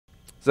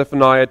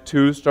Zephaniah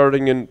 2,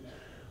 starting in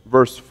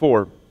verse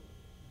 4.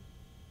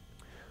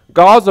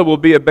 Gaza will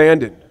be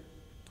abandoned,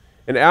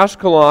 and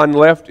Ashkelon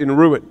left in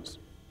ruins.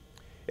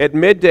 At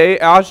midday,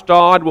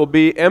 Ashdod will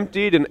be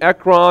emptied, and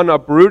Ekron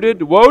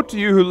uprooted. Woe to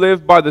you who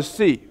live by the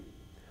sea!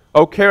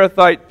 O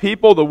Kerethite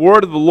people, the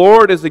word of the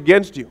Lord is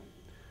against you.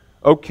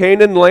 O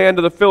Canaan, land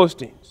of the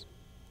Philistines,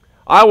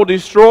 I will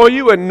destroy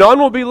you, and none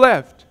will be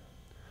left.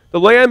 The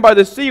land by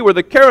the sea where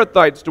the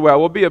Kerethites dwell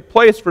will be a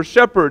place for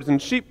shepherds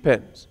and sheep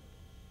pens.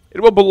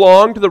 It will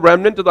belong to the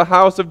remnant of the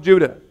house of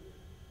Judah.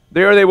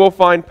 There they will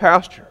find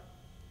pasture.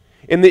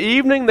 In the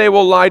evening they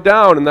will lie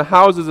down in the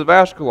houses of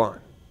Ashkelon.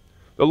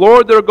 The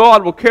Lord their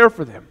God will care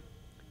for them.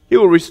 He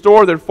will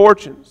restore their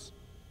fortunes.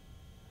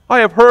 I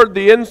have heard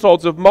the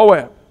insults of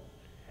Moab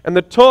and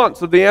the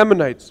taunts of the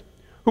Ammonites,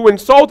 who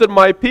insulted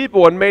my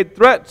people and made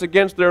threats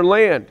against their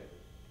land.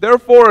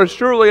 Therefore, as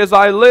surely as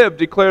I live,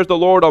 declares the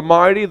Lord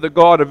Almighty, the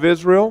God of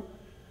Israel,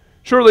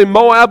 surely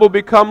Moab will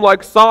become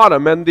like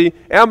Sodom, and the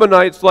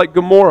Ammonites like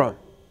Gomorrah,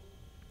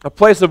 a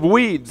place of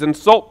weeds and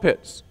salt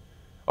pits,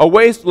 a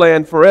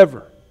wasteland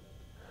forever.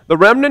 The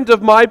remnant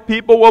of my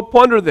people will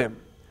plunder them.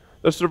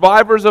 The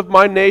survivors of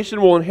my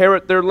nation will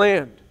inherit their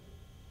land.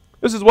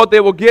 This is what they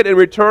will get in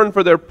return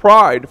for their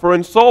pride, for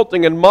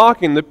insulting and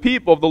mocking the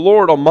people of the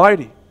Lord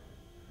Almighty.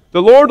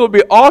 The Lord will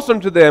be awesome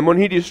to them when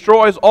He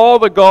destroys all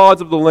the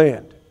gods of the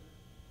land.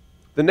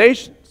 The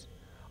nations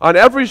on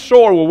every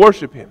shore will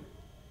worship Him,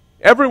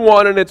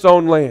 everyone in its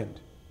own land.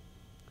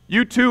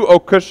 You too, O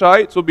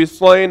Cushites, will be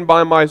slain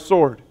by my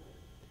sword.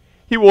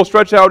 He will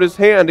stretch out His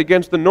hand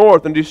against the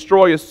north and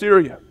destroy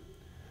Assyria,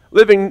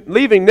 leaving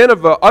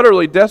Nineveh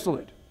utterly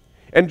desolate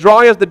and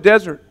dry as the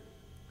desert.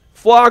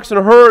 Flocks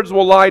and herds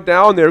will lie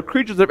down there,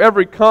 creatures of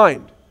every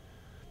kind.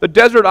 The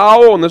desert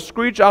owl and the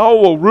screech owl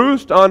will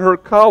roost on her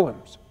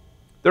columns.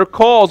 Their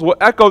calls will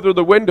echo through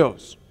the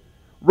windows.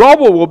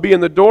 Rubble will be in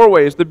the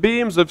doorways. The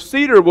beams of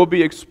cedar will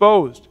be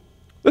exposed.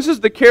 This is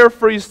the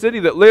carefree city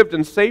that lived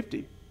in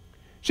safety.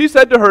 She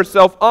said to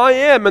herself, I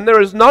am, and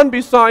there is none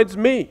besides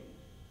me.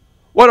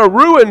 What a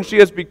ruin she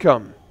has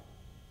become,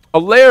 a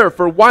lair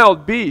for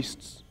wild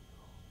beasts.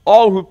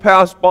 All who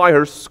pass by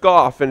her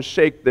scoff and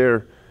shake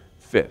their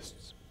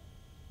fists.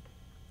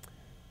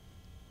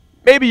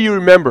 Maybe you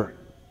remember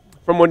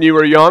from when you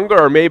were younger,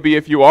 or maybe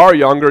if you are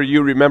younger,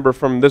 you remember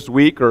from this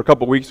week or a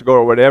couple weeks ago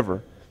or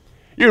whatever.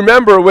 You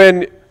remember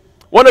when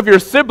one of your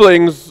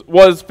siblings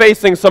was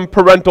facing some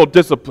parental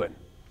discipline.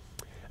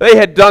 They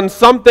had done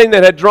something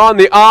that had drawn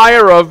the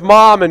ire of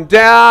mom and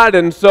dad,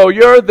 and so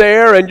you're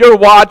there and you're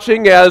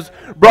watching as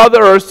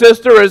brother or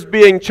sister is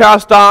being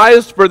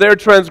chastised for their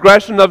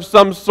transgression of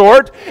some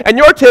sort, and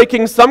you're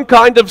taking some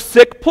kind of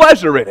sick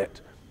pleasure in it.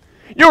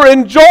 You're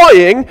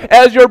enjoying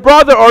as your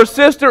brother or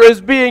sister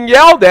is being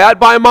yelled at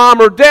by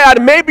mom or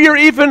dad. Maybe you're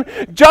even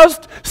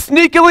just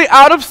sneakily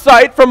out of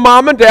sight from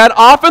mom and dad,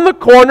 off in the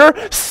corner,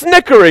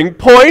 snickering,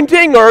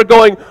 pointing, or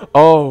going,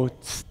 oh,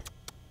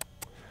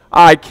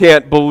 I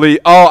can't believe,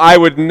 oh, I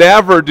would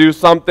never do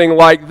something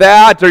like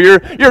that. Or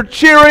you're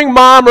cheering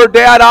mom or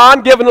dad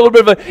on, giving a little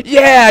bit of a,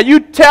 yeah, you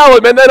tell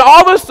him. And then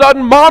all of a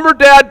sudden, mom or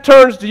dad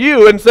turns to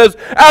you and says,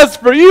 as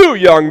for you,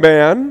 young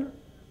man,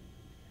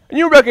 and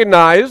you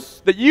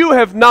recognize that you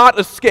have not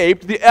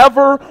escaped the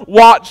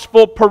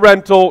ever-watchful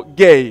parental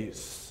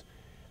gaze.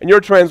 And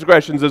your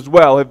transgressions as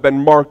well have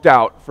been marked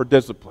out for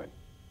discipline.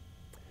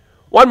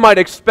 One might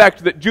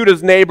expect that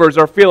Judah's neighbors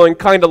are feeling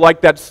kind of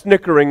like that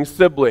snickering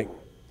sibling.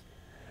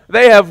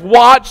 They have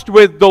watched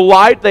with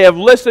delight, they have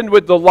listened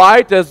with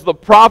delight as the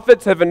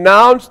prophets have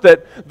announced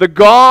that the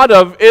God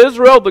of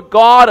Israel, the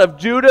God of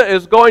Judah,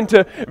 is going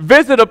to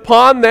visit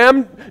upon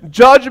them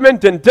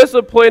judgment and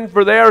discipline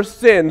for their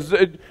sins.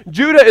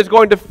 Judah is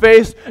going to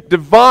face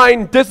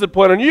divine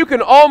discipline, and you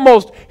can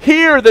almost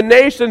hear the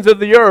nations of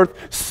the earth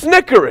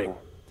snickering.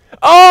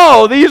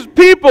 Oh, these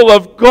people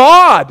of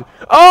God.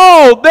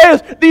 Oh,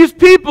 these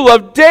people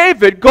of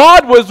David.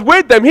 God was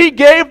with them. He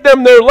gave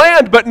them their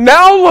land, but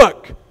now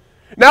look.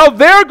 Now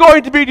they're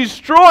going to be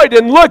destroyed,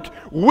 and look,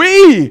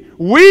 we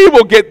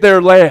will get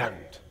their land.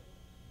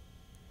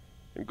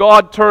 And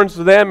God turns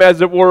to them,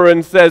 as it were,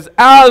 and says,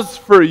 as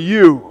for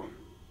you,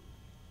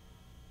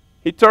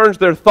 He turns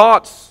their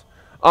thoughts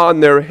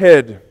on their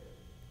head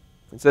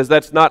and says,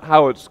 that's not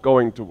how it's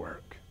going to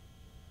work.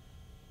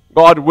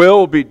 God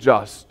will be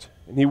just,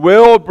 and He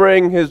will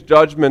bring His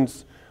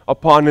judgments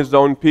upon His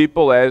own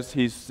people, as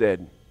He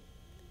said.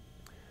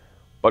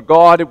 But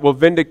God will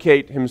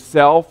vindicate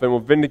Himself and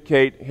will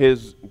vindicate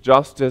His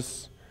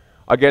justice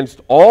against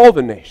all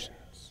the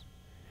nations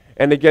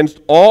and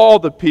against all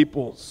the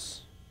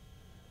peoples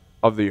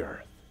of the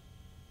earth.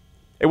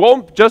 It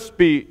won't just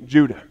be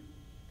Judah.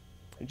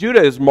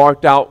 Judah is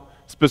marked out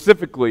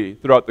specifically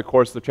throughout the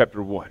course of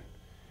chapter 1.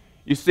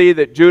 You see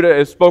that Judah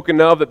is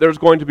spoken of, that there's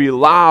going to be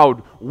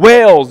loud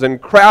wails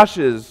and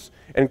crashes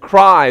and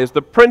cries.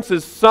 The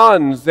prince's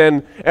sons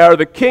or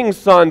the king's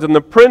sons and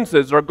the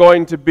princes are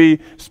going to be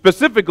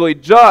specifically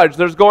judged.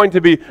 There's going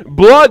to be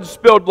blood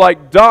spilled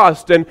like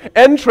dust and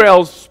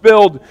entrails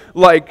spilled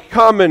like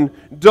common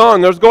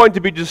dung. There's going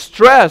to be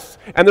distress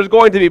and there's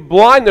going to be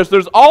blindness.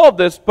 There's all of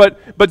this, but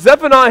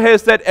Zephaniah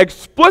has said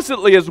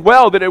explicitly as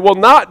well that it will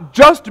not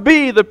just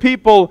be the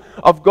people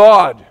of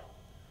God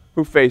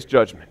who face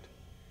judgment.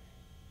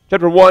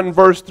 Chapter 1,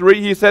 verse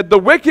 3, he said, "The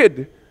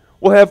wicked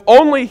will have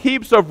only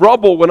heaps of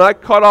rubble when I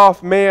cut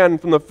off man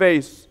from the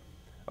face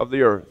of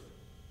the earth."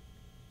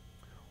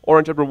 Or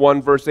in chapter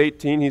 1, verse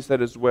 18, he said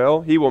as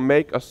well, "He will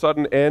make a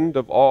sudden end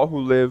of all who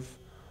live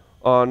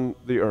on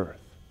the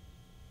earth."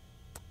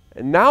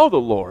 And now the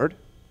Lord,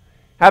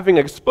 having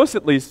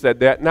explicitly said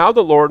that, now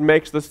the Lord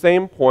makes the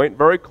same point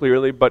very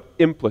clearly but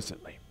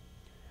implicitly.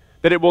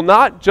 That it will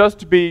not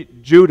just be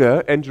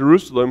Judah and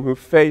Jerusalem who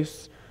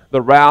face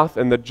the wrath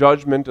and the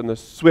judgment and the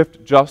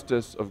swift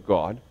justice of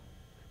God,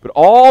 but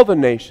all the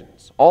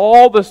nations,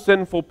 all the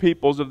sinful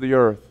peoples of the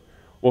earth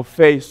will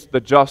face the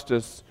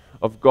justice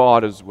of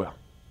God as well.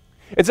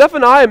 And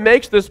Zephaniah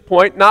makes this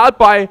point not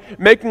by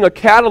making a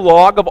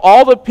catalog of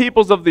all the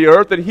peoples of the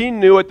earth that he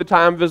knew at the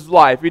time of his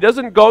life. He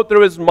doesn't go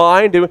through his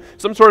mind to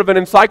some sort of an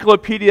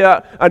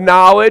encyclopedia, a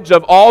knowledge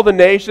of all the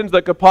nations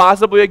that could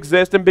possibly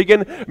exist and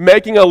begin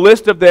making a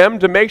list of them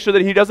to make sure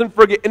that he doesn't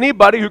forget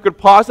anybody who could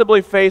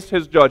possibly face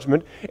his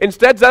judgment.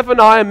 Instead,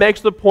 Zephaniah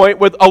makes the point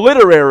with a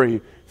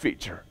literary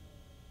feature.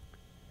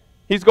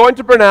 He's going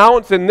to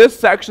pronounce in this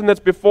section that's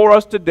before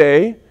us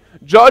today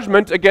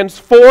judgment against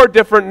 4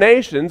 different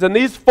nations, and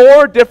these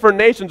 4 different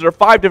nations, or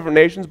 5 different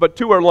nations, but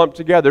 2 are lumped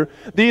together.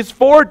 These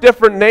 4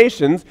 different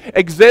nations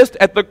exist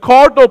at the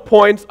cardinal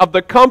points of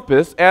the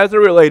compass as they're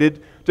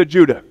related to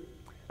Judah.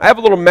 I have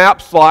a little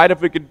map slide,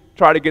 if we could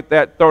try to get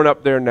that thrown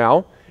up there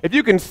now. If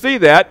you can see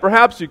that,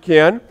 perhaps you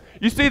can.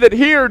 You see that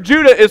here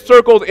Judah is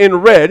circled in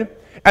red,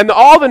 and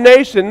all the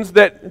nations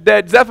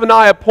that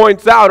Zephaniah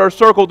points out are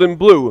circled in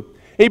blue.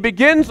 He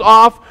begins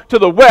off to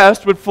the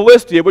west with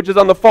Philistia, which is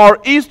on the far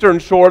eastern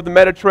shore of the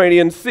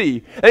Mediterranean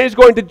Sea. And he's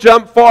going to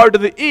jump far to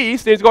the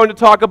east, and he's going to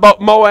talk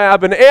about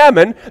Moab and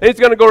Ammon. And he's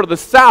going to go to the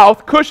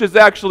south. Cush is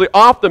actually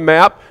off the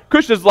map.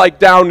 Cush is like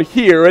down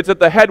here. It's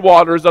at the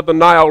headwaters of the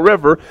Nile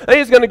River. And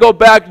he's going to go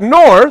back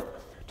north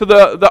to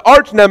the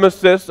arch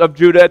nemesis of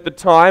Judah at the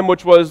time,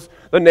 which was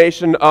the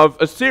nation of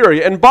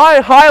Assyria. And by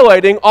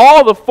highlighting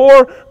all the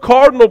 4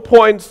 cardinal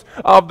points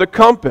of the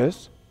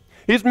compass,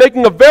 he's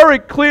making a very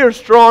clear,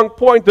 strong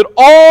point that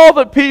all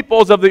the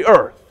peoples of the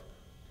earth,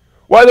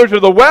 whether to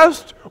the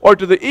west or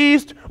to the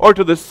east or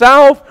to the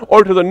south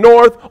or to the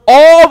north,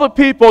 all the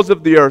peoples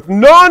of the earth,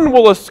 none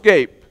will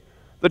escape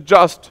the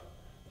just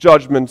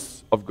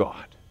judgments of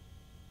God.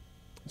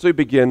 So he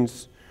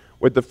begins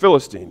with the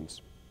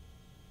Philistines,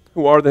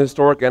 who are the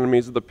historic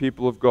enemies of the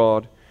people of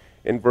God,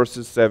 in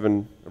verses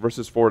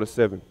 4 to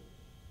 7.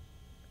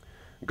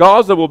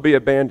 Gaza will be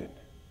abandoned,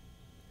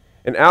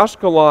 and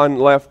Ashkelon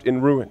left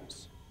in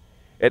ruins.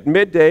 At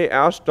midday,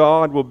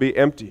 Ashdod will be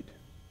emptied,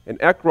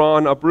 and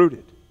Ekron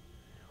uprooted.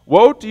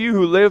 Woe to you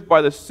who live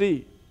by the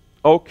sea,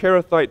 O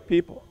Kerethite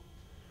people!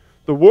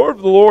 The word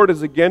of the Lord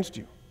is against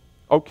you,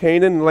 O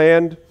Canaan,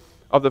 land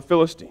of the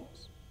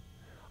Philistines.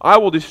 I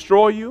will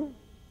destroy you,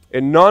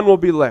 and none will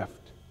be left.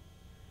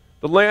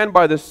 The land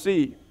by the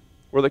sea,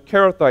 where the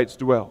Kerethites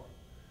dwell,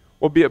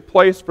 will be a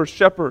place for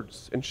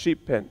shepherds and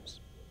sheep pens.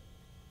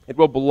 It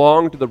will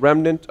belong to the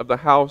remnant of the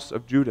house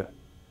of Judah.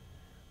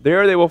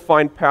 There they will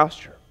find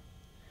pasture.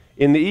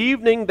 In the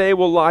evening they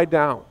will lie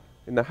down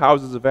in the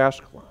houses of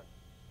Ashkelon.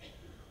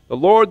 The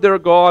Lord their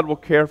God will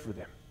care for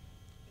them.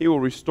 He will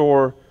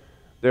restore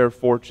their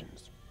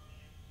fortunes.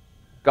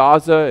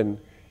 Gaza and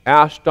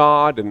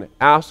Ashdod and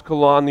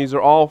Ashkelon, these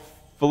are all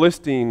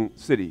Philistine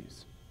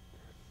cities.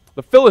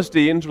 The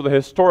Philistines were the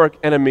historic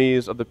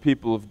enemies of the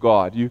people of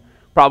God. You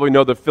probably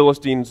know the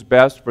Philistines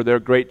best for their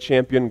great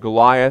champion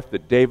Goliath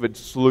that David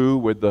slew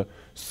with the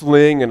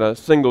sling and a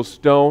single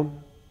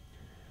stone.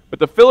 But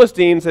the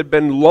Philistines had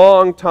been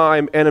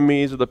long-time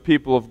enemies of the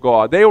people of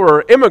God. They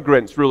were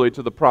immigrants, really,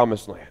 to the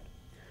Promised Land.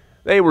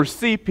 They were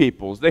sea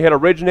peoples. They had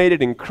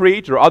originated in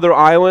Crete or other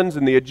islands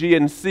in the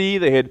Aegean Sea.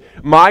 They had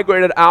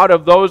migrated out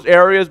of those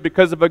areas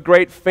because of a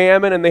great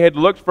famine, and they had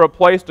looked for a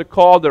place to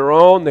call their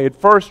own. They had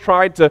first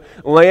tried to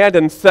land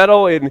and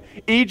settle in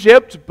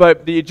Egypt,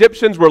 but the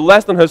Egyptians were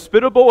less than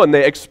hospitable, and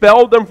they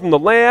expelled them from the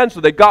land,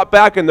 so they got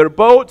back in their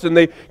boats, and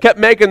they kept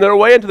making their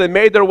way until they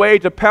made their way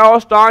to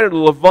Palestine or the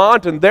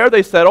Levant, and there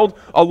they settled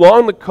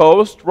along the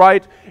coast,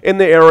 right in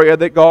the area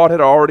that God had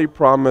already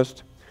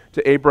promised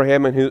to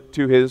Abraham and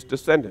to his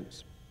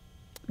descendants.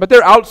 But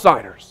they're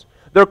outsiders.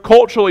 They're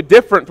culturally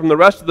different from the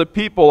rest of the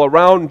people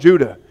around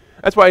Judah.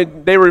 That's why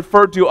they are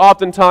referred to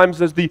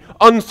oftentimes as the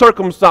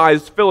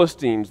uncircumcised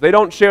Philistines. They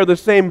don't share the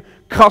same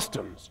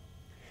customs.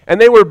 And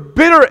they were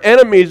bitter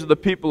enemies of the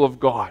people of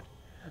God.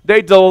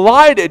 They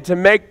delighted to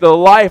make the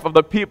life of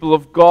the people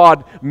of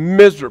God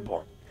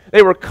miserable.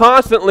 They were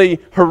constantly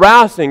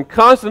harassing,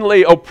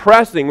 constantly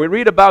oppressing. We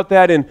read about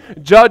that in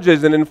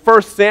Judges and in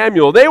 1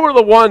 Samuel. They were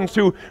the ones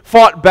who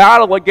fought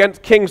battle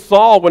against King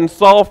Saul when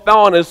Saul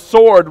fell on his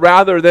sword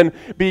rather than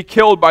be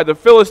killed by the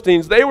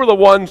Philistines. They were the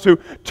ones who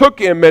took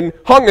him and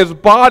hung his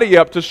body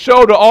up to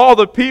show to all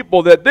the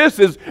people that this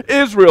is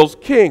Israel's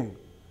king.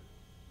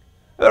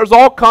 There's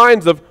all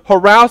kinds of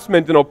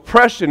harassment and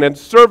oppression and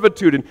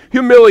servitude and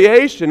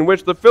humiliation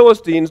which the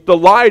Philistines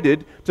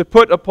delighted to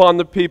put upon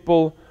the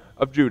people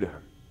of Judah.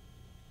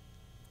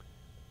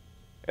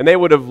 And they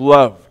would have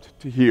loved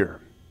to hear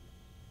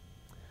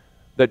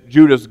that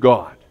Judah's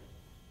God,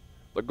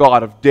 the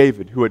God of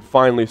David who had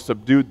finally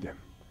subdued them,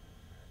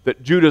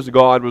 that Judah's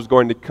God was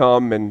going to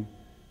come and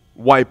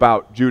wipe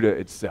out Judah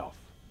itself.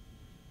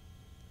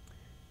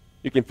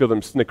 You can feel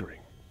them snickering.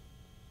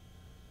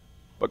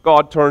 But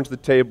God turns the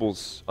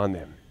tables on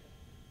them.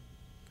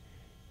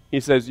 He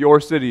says, your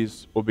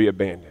cities will be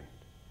abandoned.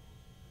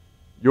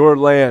 Your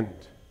land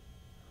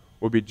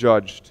will be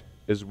judged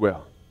as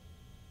well.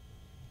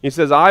 He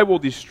says, I will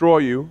destroy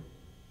you,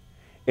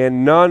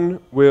 and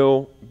none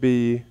will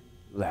be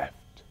left.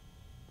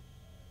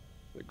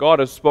 God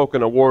has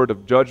spoken a word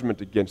of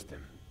judgment against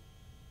them,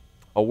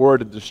 a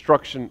word of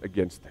destruction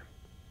against them.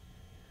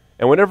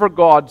 And whenever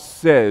God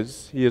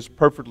says, He is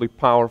perfectly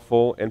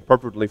powerful and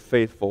perfectly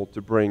faithful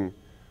to bring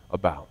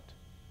about.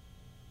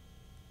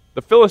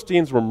 The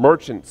Philistines were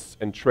merchants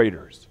and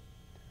traders.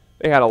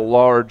 They had a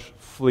large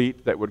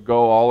fleet that would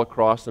go all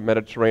across the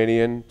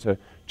Mediterranean to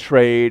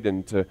trade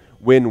and to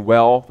win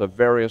wealth of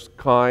various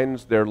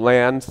kinds. Their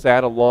land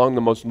sat along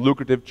the most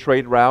lucrative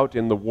trade route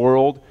in the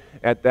world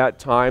at that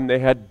time. They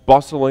had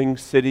bustling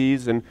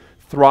cities and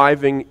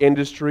thriving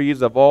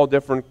industries of all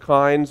different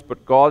kinds,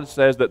 but God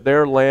says that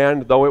their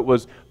land, though it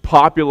was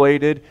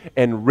populated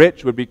and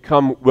rich, would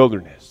become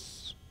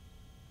wilderness,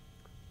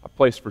 a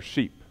place for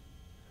sheep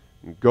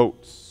and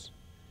goats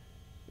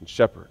and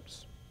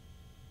shepherds.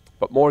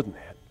 But more than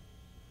that,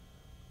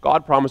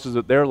 God promises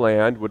that their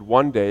land would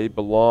one day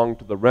belong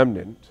to the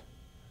remnant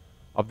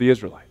of the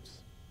Israelites,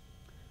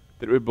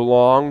 that it would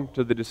belong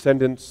to the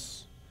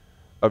descendants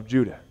of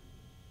Judah,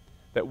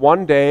 that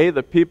one day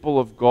the people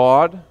of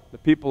God, the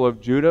people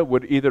of Judah,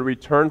 would either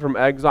return from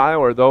exile,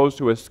 or those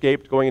who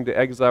escaped going into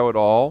exile at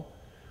all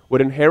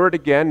would inherit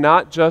again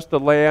not just the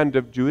land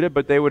of Judah,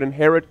 but they would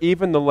inherit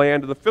even the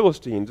land of the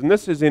Philistines. And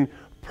this is in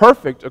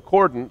perfect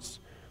accordance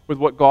with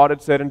what God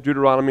had said in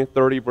Deuteronomy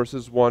 30,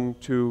 verses 1,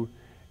 2,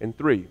 and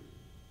 3.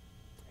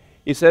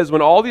 He says,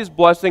 when all these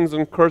blessings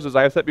and curses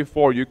I have set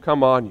before you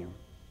come on you,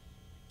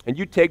 and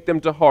you take them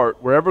to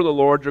heart wherever the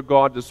Lord your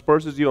God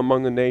disperses you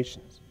among the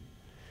nations,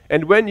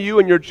 and when you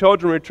and your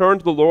children return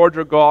to the Lord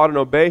your God and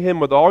obey Him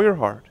with all your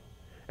heart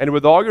and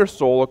with all your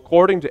soul,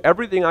 according to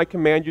everything I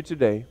command you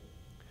today,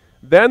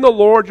 then the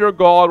Lord your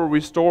God will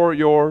restore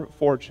your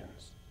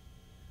fortunes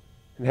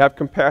and have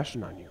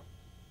compassion on you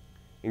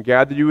and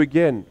gather you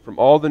again from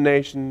all the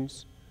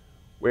nations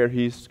where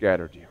He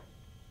scattered you.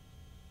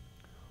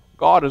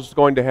 God is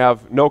going to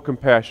have no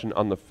compassion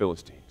on the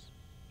Philistines.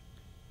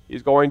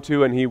 He's going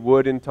to, and He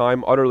would in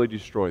time, utterly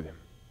destroy them.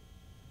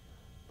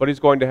 But He's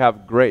going to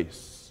have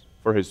grace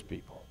for His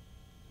people.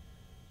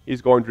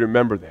 He's going to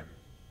remember them.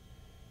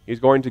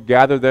 He's going to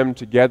gather them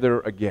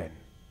together again.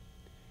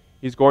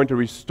 He's going to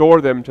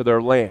restore them to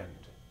their land.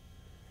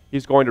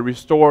 He's going to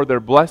restore their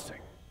blessing.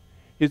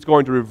 He's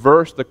going to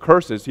reverse the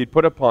curses He'd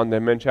put upon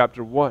them in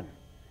chapter 1.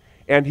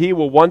 And He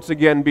will once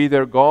again be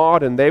their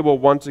God, and they will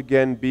once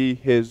again be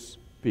His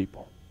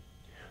people.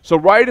 So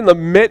right in the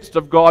midst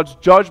of God's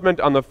judgment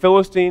on the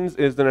Philistines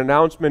is an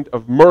announcement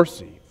of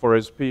mercy for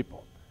His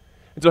people.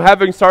 And so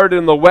having started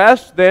in the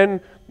west, then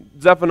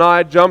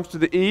Zephaniah jumps to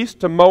the east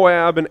to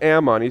Moab and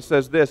Ammon. He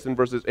says this in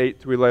verses 8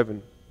 through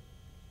 11.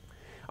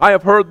 I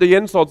have heard the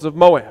insults of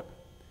Moab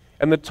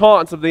and the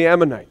taunts of the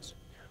Ammonites,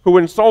 who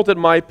insulted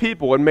my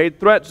people and made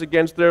threats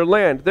against their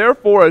land.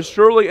 Therefore, as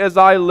surely as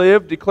I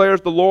live,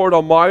 declares the Lord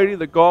Almighty,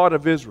 the God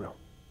of Israel,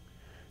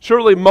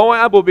 surely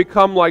Moab will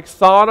become like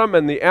Sodom,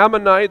 and the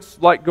Ammonites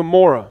like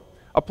Gomorrah,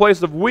 a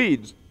place of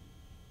weeds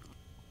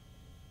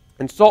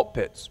and salt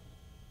pits,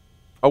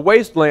 a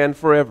wasteland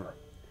forever.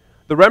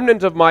 The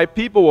remnant of my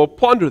people will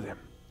plunder them.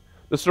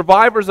 The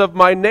survivors of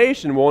my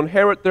nation will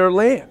inherit their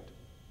land.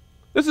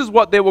 This is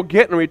what they will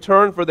get in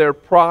return for their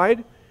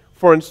pride,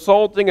 for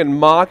insulting and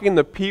mocking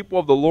the people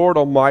of the Lord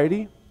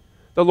Almighty.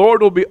 The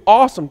Lord will be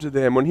awesome to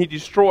them when He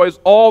destroys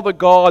all the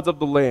gods of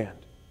the land.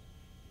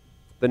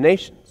 The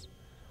nations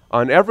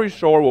on every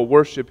shore will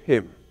worship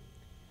Him,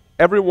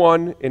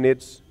 everyone in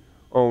its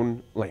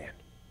own land.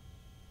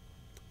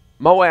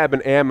 Moab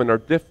and Ammon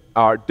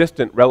are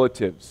distant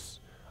relatives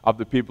of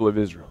the people of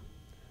Israel.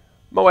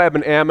 Moab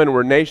and Ammon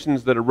were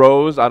nations that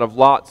arose out of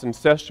Lot's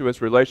incestuous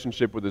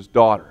relationship with his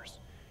daughters.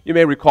 You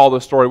may recall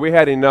the story. We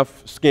had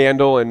enough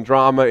scandal and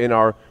drama in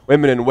our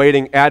Women in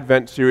Waiting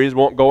Advent series.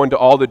 Won't go into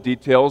all the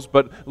details,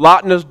 but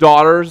Lot and his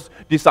daughters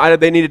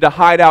decided they needed to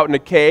hide out in a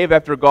cave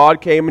after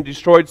God came and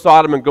destroyed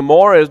Sodom and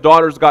Gomorrah. His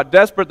daughters got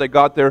desperate. They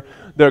got their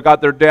they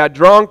got their dad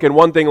drunk, and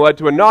one thing led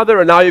to another,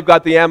 and now you've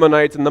got the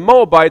Ammonites and the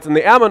Moabites, and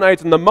the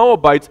Ammonites and the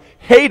Moabites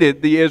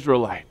hated the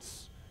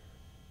Israelites.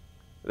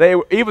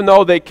 Even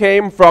though they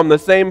came from the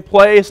same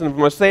place and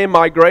from the same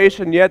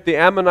migration, yet the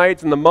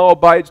Ammonites and the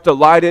Moabites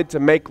delighted to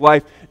make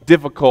life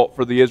difficult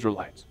for the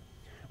Israelites.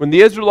 When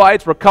the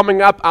Israelites were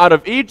coming up out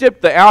of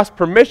Egypt, they asked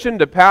permission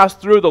to pass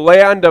through the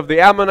land of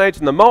the Ammonites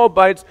and the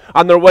Moabites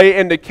on their way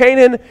into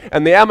Canaan,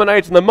 and the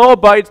Ammonites and the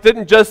Moabites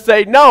didn't just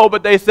say no,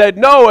 but they said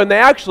no, and they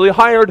actually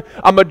hired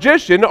a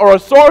magician or a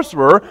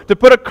sorcerer to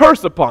put a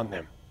curse upon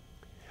them.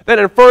 Then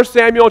in 1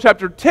 Samuel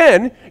chapter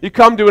 10, you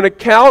come to an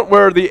account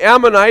where the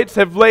Ammonites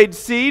have laid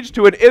siege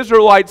to an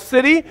Israelite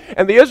city,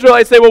 and the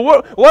Israelites say,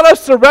 well, let us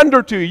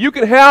surrender to you. You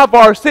can have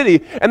our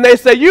city. And they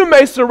say, you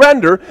may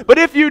surrender, but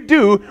if you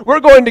do, we're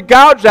going to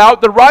gouge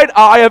out the right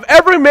eye of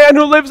every man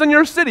who lives in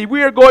your city.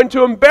 We are going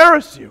to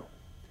embarrass you,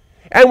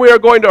 and we are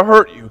going to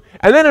hurt you.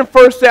 And then in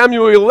 1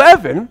 Samuel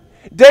 11,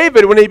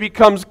 David, when he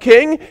becomes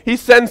king, he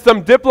sends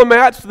some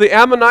diplomats to the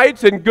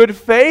Ammonites in good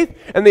faith,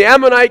 and the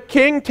Ammonite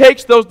king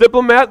takes those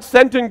diplomats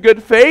sent in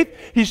good faith.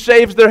 He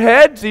shaves their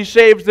heads, he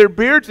shaves their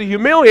beards, he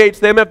humiliates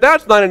them. If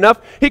that's not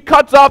enough, he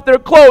cuts off their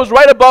clothes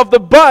right above the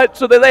butt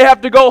so that they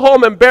have to go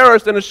home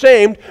embarrassed and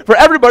ashamed for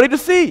everybody to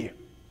see.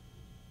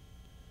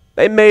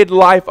 They made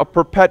life a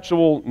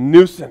perpetual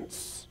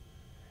nuisance,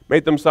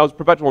 made themselves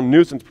perpetual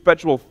nuisance,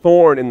 perpetual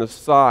thorn in the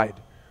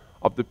side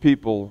of the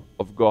people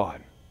of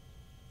God.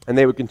 And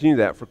they would continue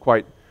that for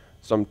quite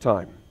some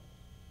time.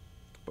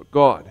 But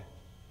God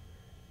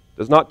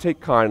does not take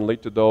kindly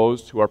to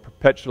those who are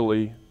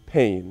perpetually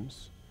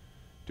pains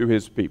to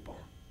His people.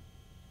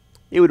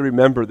 He would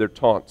remember their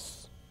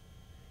taunts.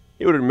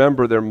 He would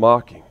remember their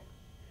mocking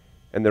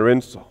and their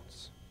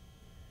insults.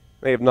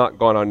 They have not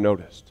gone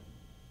unnoticed.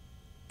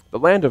 The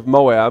land of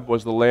Moab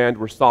was the land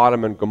where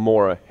Sodom and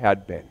Gomorrah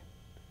had been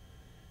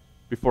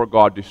before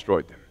God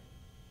destroyed them.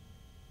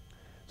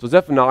 So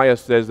Zephaniah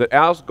says that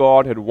as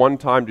God had one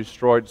time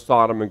destroyed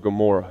Sodom and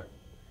Gomorrah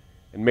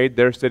and made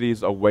their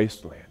cities a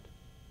wasteland,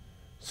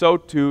 so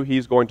too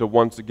He's going to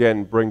once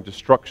again bring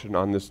destruction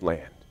on this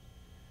land.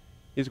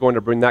 He's going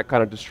to bring that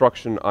kind of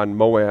destruction on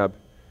Moab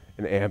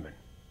and Ammon.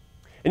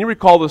 And you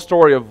recall the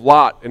story of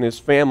Lot and his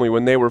family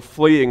when they were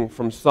fleeing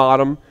from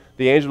Sodom.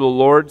 The angel of the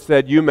Lord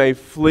said, you may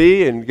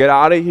flee and get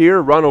out of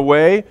here, run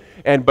away,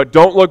 but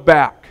don't look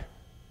back.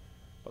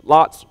 But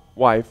Lot's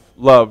wife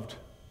loved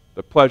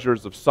the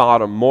pleasures of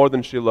Sodom more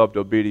than she loved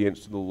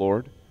obedience to the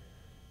Lord.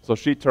 So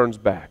she turns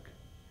back,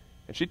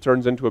 and she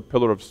turns into a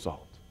pillar of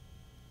salt.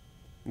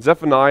 And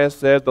Zephaniah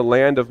says the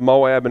land of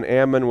Moab and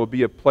Ammon will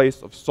be a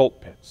place of salt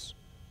pits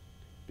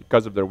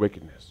because of their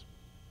wickedness.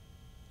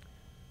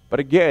 But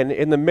again,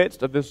 in the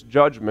midst of this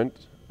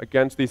judgment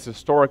against these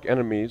historic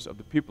enemies of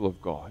the people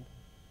of God,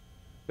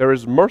 there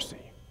is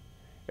mercy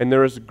and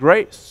there is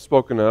grace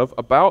spoken of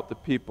about the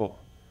people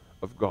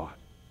of God.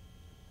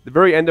 The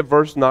very end of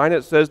verse 9,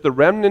 it says, the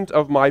remnant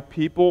of my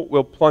people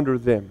will plunder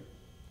them.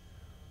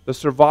 The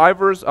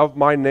survivors of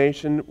my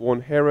nation will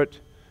inherit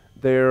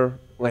their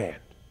land.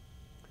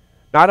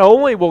 Not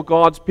only will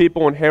God's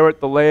people inherit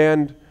the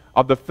land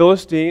of the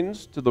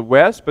Philistines to the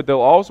west, but they'll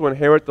also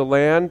inherit the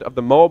land of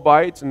the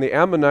Moabites and the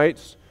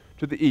Ammonites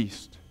to the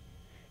east.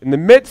 In the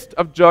midst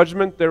of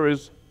judgment, there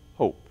is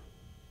hope.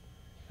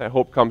 That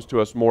hope comes to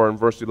us more in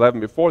verse 11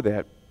 before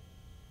that.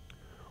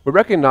 We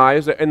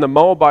recognize that in the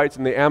Moabites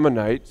and the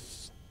Ammonites,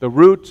 the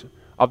root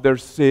of their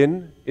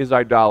sin is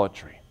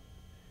idolatry.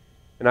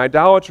 And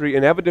idolatry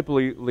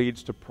inevitably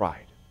leads to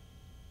pride.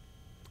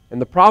 And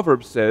the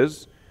proverb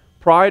says,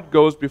 pride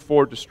goes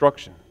before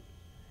destruction,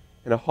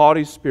 and a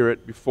haughty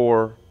spirit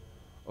before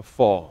a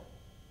fall.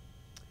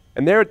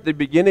 And there at the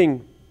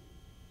beginning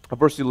of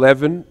verse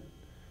 11, it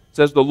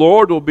says, the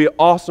Lord will be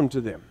awesome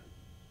to them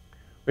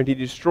when He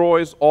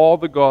destroys all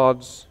the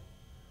gods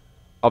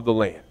of the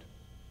land.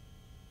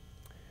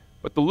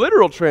 But the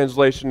literal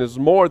translation is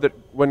more that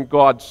when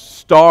God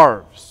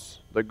starves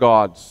the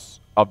gods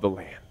of the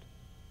land.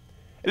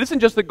 It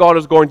isn't just that God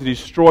is going to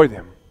destroy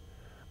them,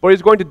 but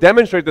He's going to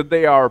demonstrate that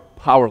they are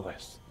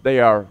powerless. They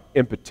are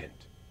impotent.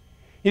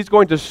 He's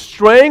going to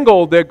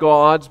strangle their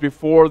gods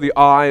before the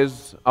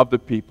eyes of the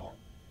people.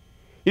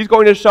 He's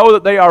going to show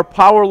that they are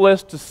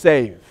powerless to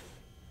save,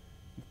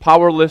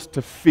 powerless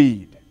to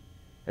feed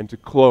and to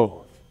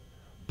clothe,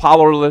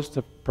 powerless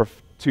to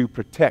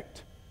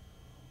protect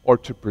or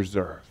to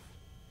preserve.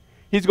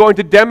 He's going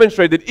to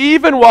demonstrate that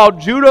even while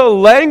Judah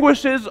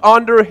languishes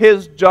under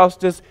His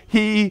justice,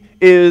 He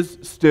is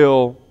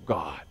still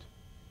God.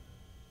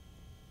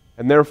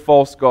 And their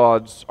false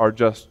gods are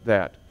just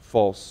that,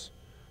 false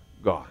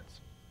gods.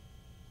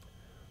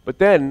 But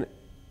then,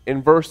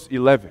 in verse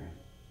 11,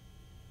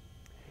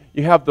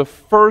 you have the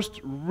first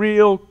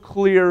real,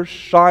 clear,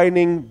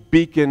 shining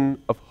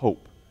beacon of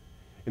hope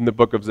in the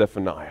book of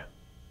Zephaniah.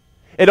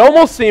 It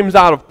almost seems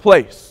out of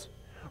place.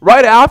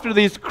 Right after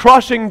these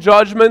crushing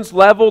judgments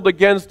leveled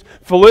against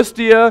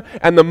Philistia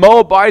and the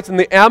Moabites and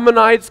the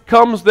Ammonites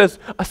comes this,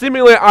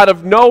 seemingly out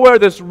of nowhere,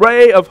 this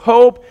ray of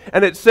hope,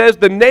 and it says,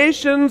 the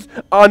nations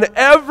on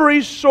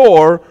every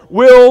shore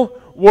will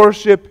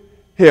worship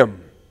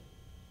Him.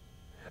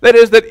 That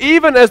is, that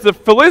even as the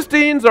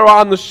Philistines are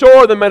on the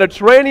shore of the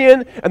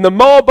Mediterranean, and the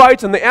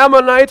Moabites and the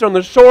Ammonites are on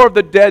the shore of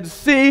the Dead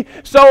Sea,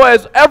 so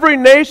as every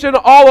nation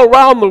all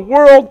around the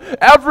world,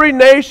 every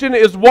nation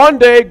is one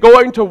day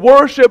going to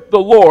worship the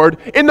Lord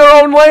in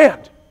their own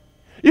land.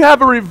 You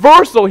have a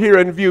reversal here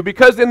in view,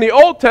 because in the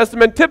Old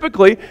Testament,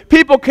 typically,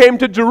 people came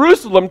to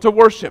Jerusalem to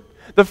worship.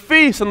 The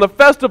feasts and the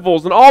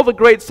festivals and all the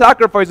great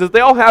sacrifices, they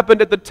all happened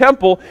at the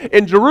temple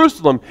in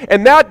Jerusalem.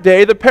 And that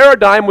day, the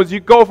paradigm was you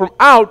go from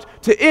out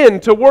to in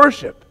to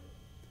worship.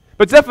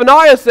 But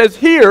Zephaniah says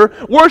here,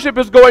 worship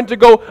is going to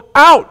go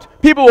out.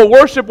 People will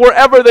worship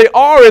wherever they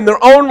are, in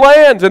their own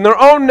lands, in their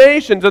own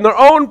nations, in their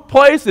own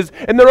places,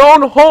 in their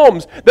own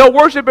homes. They'll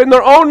worship in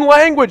their own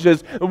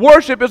languages.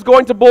 Worship is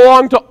going to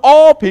belong to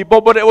all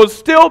people, but it will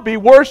still be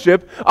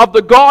worship of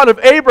the God of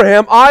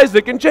Abraham,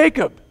 Isaac, and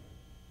Jacob.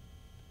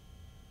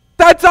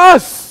 That's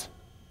us.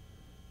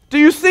 Do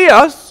you see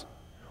us?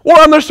 We're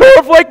on the shore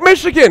of Lake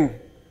Michigan.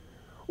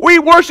 We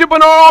worship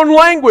in our own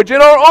language,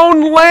 in our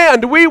own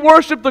land. We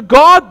worship the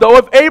God, though,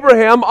 of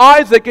Abraham,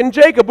 Isaac, and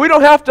Jacob. We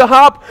don't have to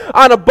hop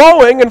on a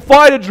Boeing and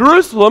fly to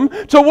Jerusalem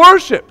to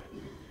worship.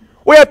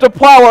 We have to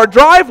plow our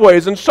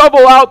driveways and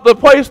shovel out the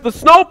place the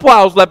snow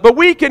plows left, but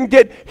we can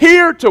get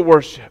here to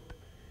worship.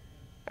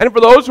 And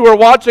for those who are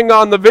watching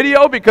on the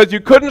video, because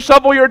you couldn't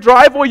shovel your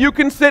driveway, you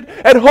can sit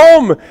at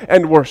home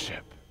and worship.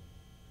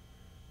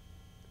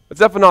 But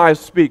Zephaniah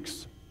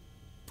speaks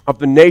of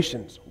the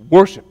nations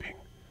worshiping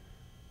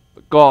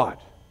the God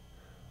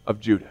of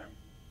Judah.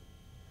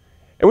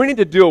 And we need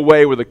to do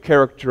away with the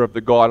character of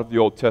the God of the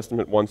Old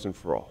Testament once and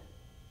for all.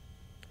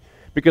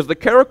 Because the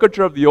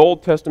caricature of the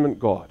Old Testament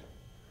God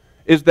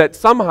is that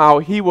somehow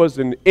he was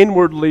an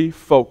inwardly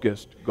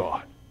focused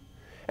God.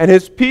 And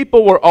his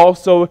people were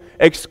also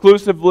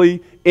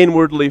exclusively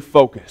inwardly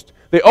focused.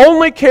 They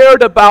only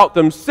cared about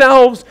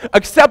themselves,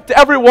 except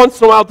every once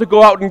in a while to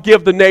go out and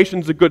give the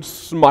nations a good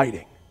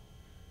smiting.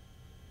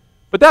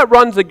 But that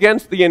runs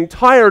against the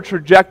entire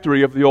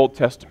trajectory of the Old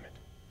Testament.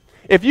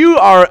 If you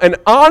are an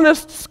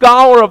honest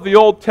scholar of the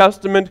Old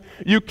Testament,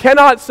 you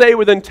cannot say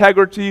with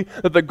integrity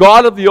that the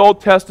God of the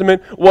Old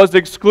Testament was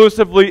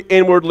exclusively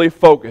inwardly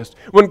focused.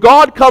 When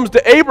God comes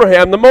to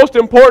Abraham, the most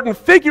important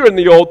figure in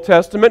the Old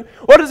Testament,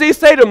 what does he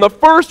say to him? The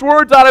first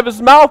words out of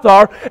his mouth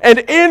are, "And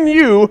in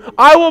you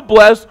I will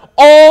bless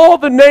all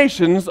the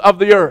nations of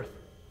the earth."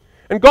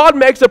 And God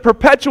makes a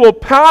perpetual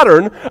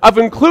pattern of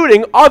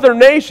including other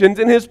nations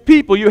in his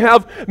people. You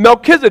have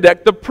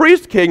Melchizedek, the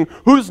priest king,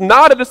 who's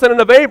not a descendant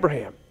of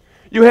Abraham.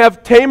 You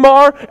have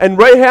Tamar and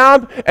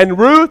Rahab and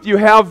Ruth. You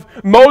have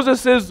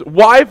Moses'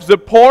 wife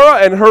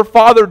Zipporah and her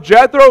father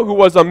Jethro, who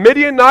was a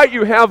Midianite.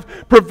 You have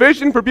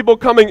provision for people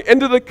coming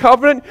into the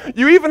covenant.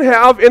 You even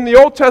have in the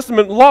Old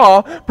Testament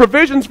law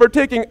provisions for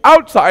taking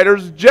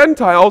outsiders,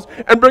 Gentiles,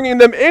 and bringing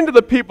them into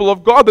the people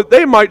of God that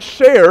they might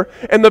share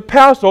in the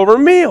Passover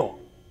meal.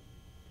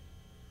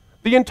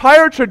 The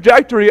entire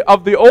trajectory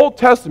of the Old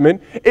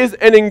Testament is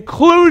an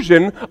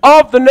inclusion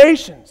of the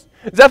nations.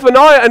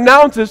 Zephaniah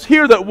announces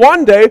here that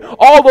one day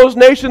all those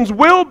nations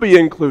will be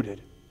included.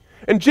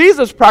 And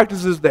Jesus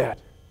practices that.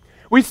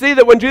 We see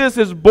that when Jesus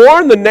is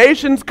born, the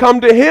nations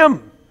come to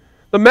him.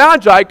 The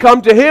Magi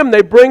come to him.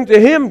 They bring to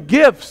him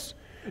gifts.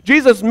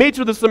 Jesus meets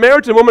with the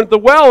Samaritan woman at the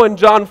well in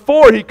John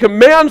 4. He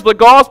commands the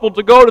gospel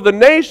to go to the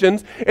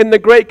nations in the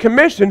Great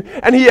Commission,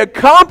 and he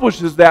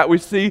accomplishes that, we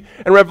see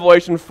in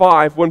Revelation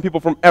 5, when people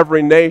from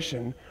every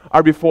nation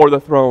are before the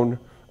throne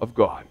of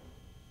God.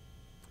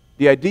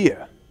 The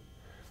idea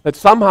that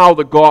somehow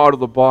the God of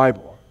the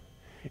Bible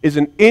is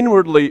an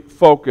inwardly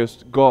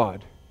focused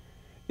God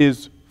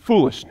is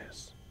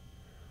foolishness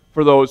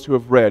for those who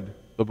have read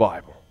the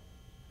Bible.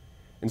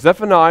 And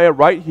Zephaniah,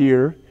 right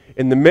here,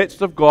 in the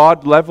midst of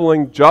God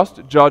leveling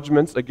just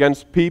judgments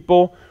against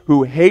people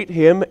who hate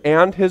him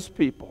and his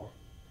people,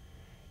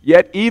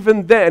 yet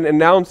even then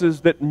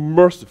announces that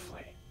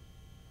mercifully,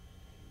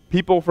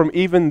 people from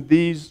even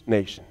these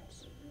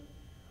nations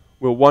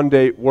will one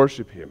day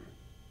worship him,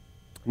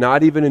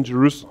 not even in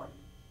Jerusalem,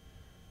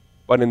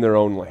 but in their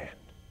own land.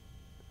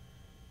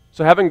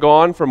 So having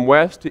gone from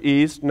west to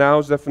east,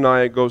 now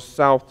Zephaniah goes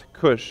south to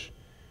Cush.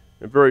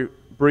 A very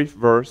brief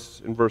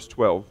verse in verse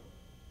 12.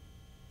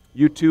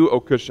 You too, O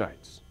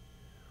Cushites,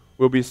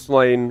 will be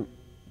slain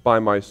by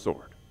my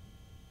sword.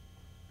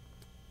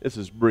 This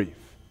is brief.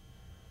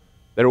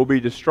 There will be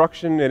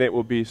destruction and it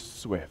will be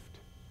swift.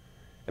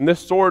 And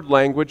this sword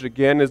language,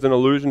 again, is an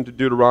allusion to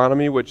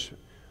Deuteronomy, which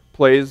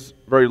plays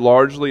very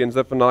largely in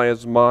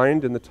Zephaniah's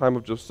mind in the time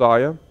of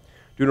Josiah.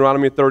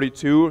 Deuteronomy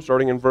 32,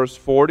 starting in verse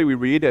 40, we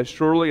read, "As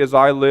surely as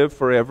I live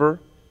forever,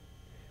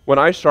 when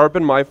I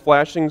sharpen my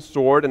flashing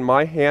sword and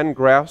my hand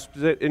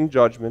grasps it in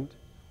judgment,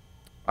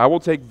 I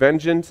will take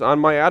vengeance on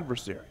my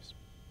adversaries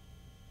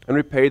and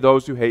repay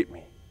those who hate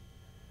me.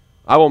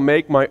 I will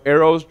make my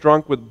arrows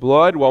drunk with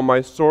blood while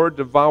my sword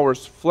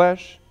devours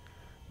flesh,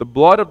 the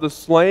blood of the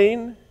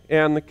slain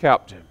and the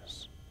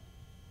captives."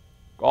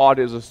 God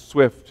is a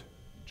swift,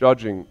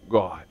 judging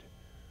God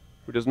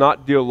who does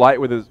not deal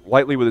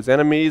lightly with his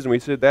enemies, and we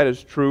said that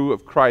is true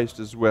of Christ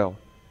as well.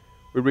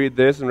 We read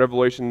this in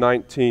Revelation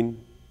 19,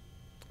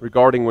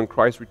 regarding when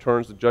Christ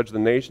returns to judge the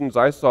nations,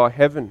 I saw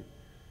heaven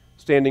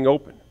standing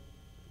open.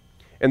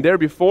 And there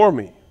before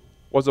me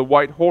was a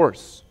white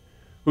horse,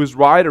 whose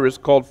rider is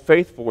called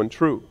Faithful and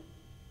True.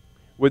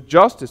 With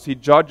justice he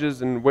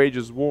judges and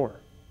wages war.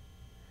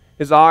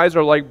 His eyes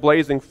are like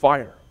blazing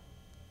fire,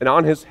 and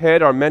on his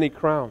head are many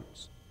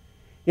crowns.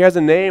 He has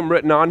a name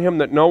written on him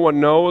that no one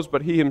knows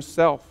but he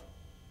himself.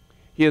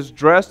 He is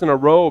dressed in a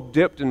robe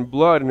dipped in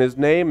blood, and his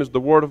name is the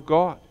Word of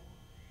God.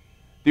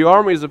 The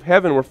armies of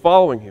heaven were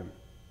following him,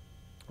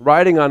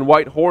 riding on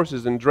white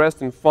horses and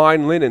dressed in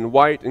fine linen,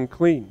 white and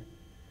clean.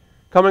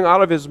 Coming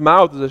out of his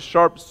mouth is a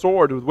sharp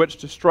sword with which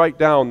to strike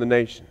down the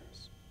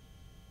nations.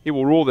 He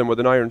will rule them with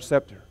an iron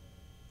scepter.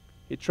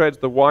 He treads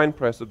the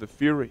winepress of the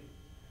fury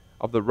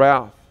of the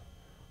wrath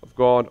of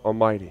God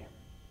Almighty.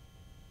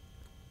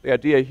 The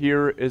idea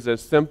here is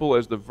as simple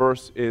as the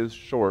verse is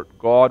short.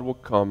 God will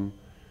come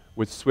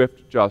with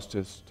swift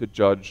justice to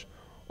judge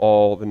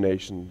all the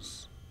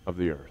nations of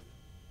the earth.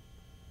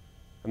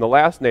 And the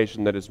last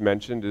nation that is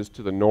mentioned is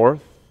to the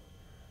north,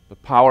 the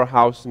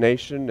powerhouse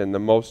nation and the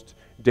most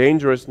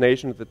dangerous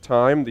nation at the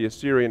time, the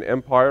Assyrian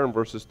Empire, in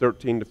verses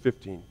 13 to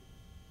 15.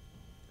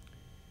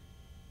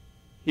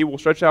 He will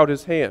stretch out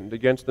his hand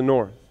against the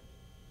north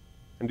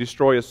and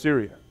destroy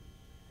Assyria,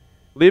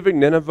 leaving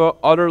Nineveh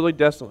utterly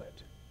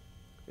desolate,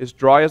 as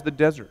dry as the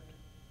desert.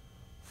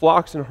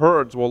 Flocks and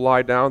herds will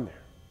lie down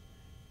there,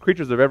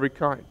 creatures of every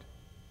kind.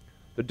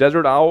 The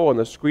desert owl and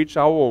the screech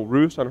owl will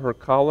roost on her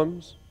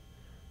columns.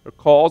 Their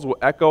calls will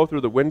echo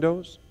through the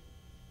windows.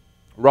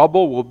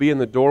 Rubble will be in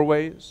the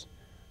doorways.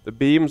 The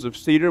beams of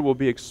cedar will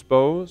be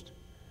exposed.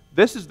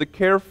 This is the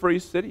carefree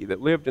city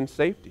that lived in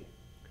safety.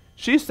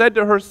 She said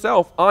to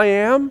herself, I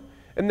am,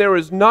 and there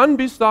is none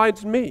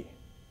besides me.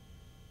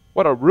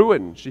 What a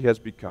ruin she has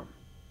become,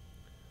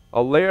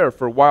 a lair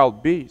for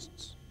wild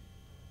beasts.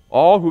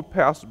 All who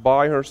pass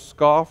by her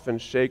scoff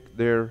and shake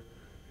their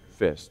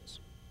fists.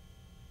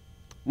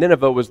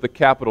 Nineveh was the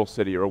capital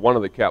city, or one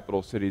of the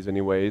capital cities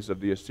anyways, of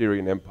the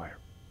Assyrian Empire.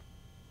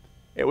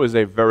 It was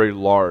a very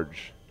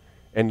large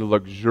and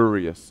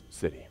luxurious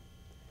city.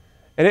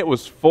 And it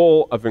was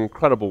full of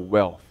incredible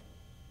wealth.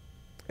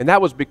 And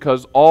that was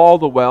because all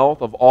the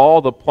wealth of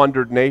all the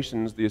plundered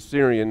nations the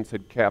Assyrians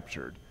had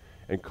captured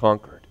and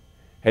conquered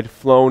had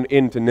flown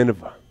into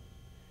Nineveh.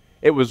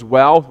 It was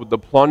wealth with the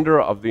plunder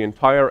of the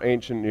entire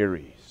ancient Near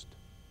East.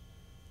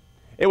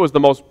 It was the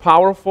most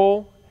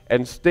powerful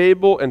and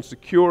stable and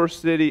secure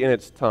city in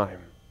its time.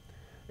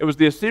 It was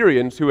the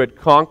Assyrians who had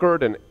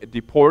conquered and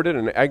deported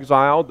and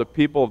exiled the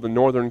people of the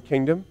northern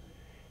kingdom,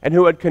 and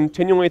who had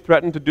continually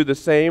threatened to do the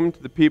same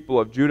to the people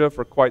of Judah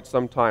for quite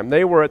some time.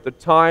 They were at the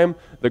time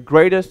the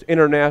greatest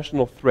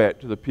international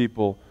threat to the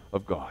people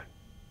of God.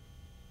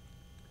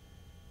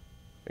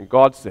 And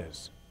God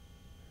says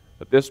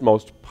that this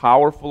most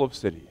powerful of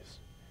cities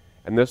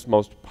and this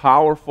most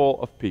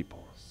powerful of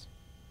peoples,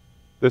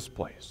 this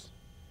place,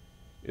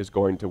 is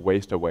going to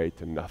waste away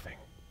to nothing.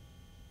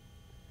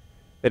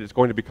 That it's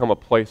going to become a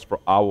place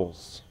for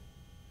owls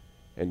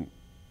and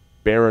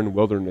barren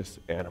wilderness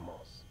animals.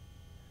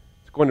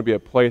 It's going to be a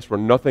place where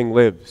nothing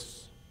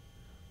lives,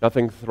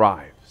 nothing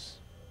thrives.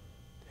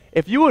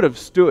 If you would have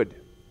stood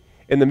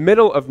in the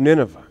middle of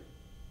Nineveh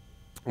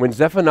when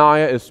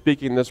Zephaniah is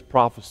speaking this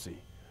prophecy,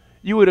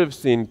 you would have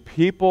seen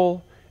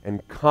people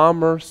and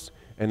commerce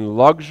and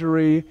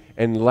luxury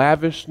and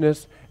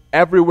lavishness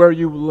everywhere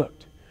you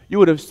looked. You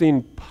would have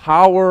seen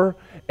power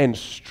and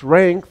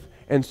strength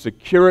and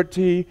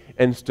security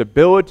and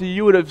stability.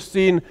 You would have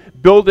seen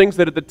buildings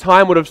that at the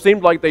time would have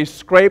seemed like they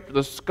scraped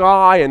the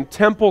sky, and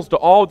temples to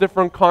all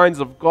different kinds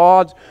of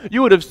gods.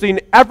 You would have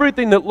seen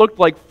everything that looked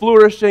like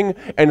flourishing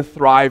and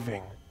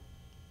thriving.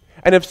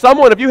 And if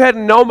you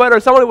hadn't known better,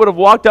 someone would have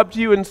walked up to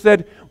you and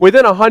said,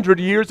 within 100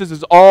 years, this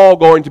is all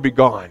going to be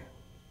gone.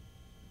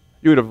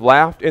 You would have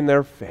laughed in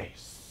their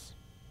face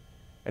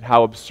at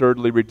how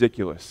absurdly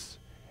ridiculous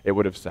it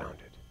would have sounded.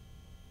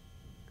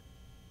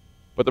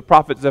 But the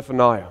prophet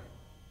Zephaniah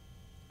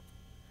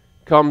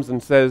comes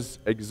and says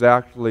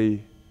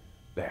exactly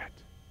that.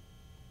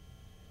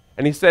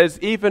 And he says,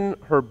 even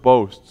her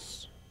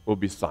boasts will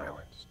be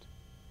silenced.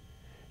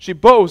 She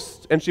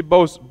boasts, and she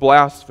boasts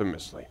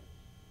blasphemously.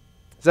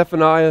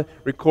 Zephaniah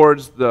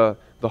records the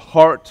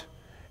heart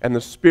and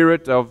the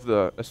spirit of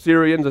the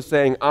Assyrians as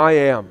saying, I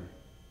am,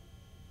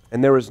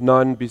 and there is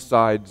none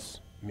besides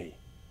me.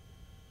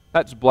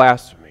 That's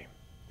blasphemy.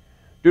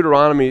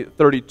 Deuteronomy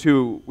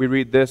 32, we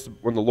read this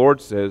when the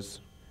Lord says,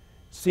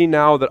 see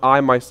now that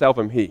I myself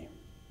am He.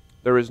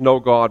 There is no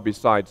God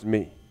besides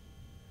me.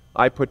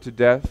 I put to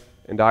death,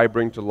 and I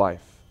bring to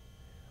life.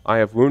 I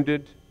have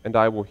wounded, and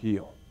I will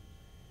heal.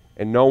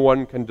 And no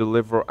one can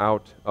deliver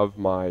out of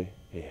my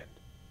hand.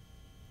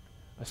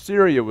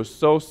 Assyria was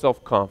so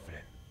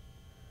self-confident,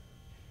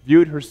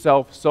 viewed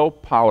herself so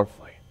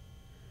powerfully,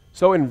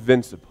 so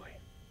invincibly,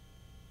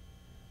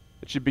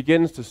 that she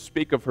begins to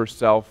speak of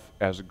herself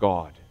as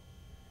God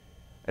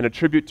and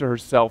attribute to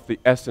herself the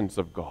essence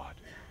of God.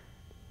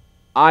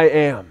 I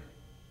am,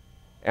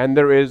 and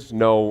there is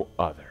no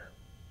other.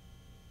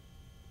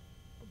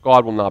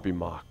 God will not be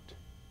mocked.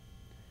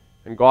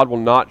 And God will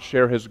not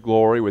share His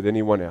glory with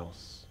anyone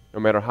else, no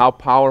matter how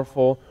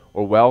powerful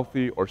or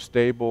wealthy or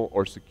stable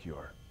or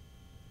secure.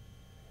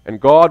 And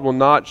God will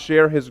not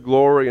share His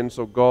glory, and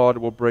so God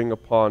will bring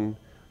upon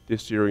the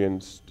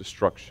Assyrians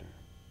destruction.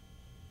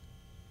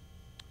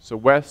 So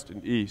west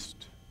and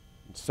east,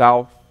 and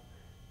south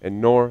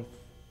and north,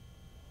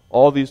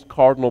 all these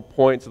cardinal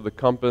points of the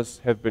compass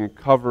have been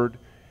covered,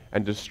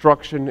 and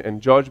destruction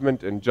and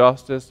judgment and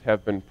justice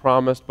have been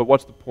promised. But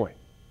what's the point?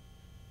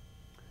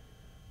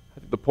 I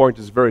think the point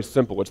is very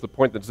simple. It's the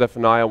point that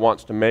Zephaniah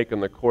wants to make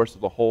in the course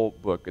of the whole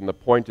book. And the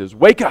point is,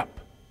 wake up!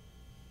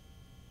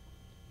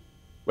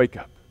 Wake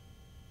up.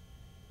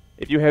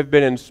 If you have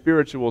been in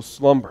spiritual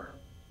slumber,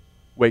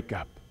 wake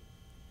up.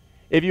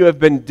 If you have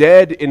been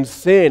dead in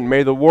sin,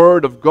 may the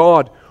Word of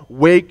God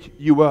wake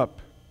you up.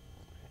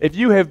 If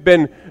you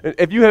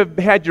have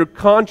had your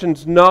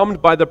conscience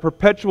numbed by the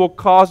perpetual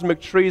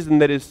cosmic treason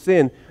that is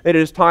sin, it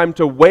is time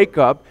to wake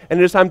up, and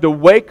it is time to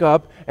wake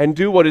up and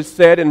do what is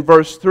said in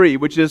verse 3,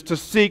 which is to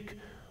seek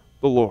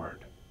the Lord.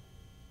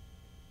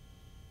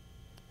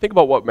 Think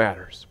about what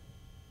matters.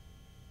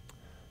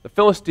 The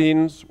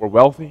Philistines were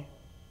wealthy,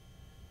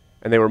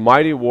 and they were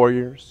mighty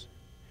warriors,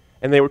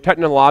 and they were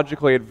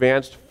technologically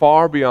advanced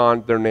far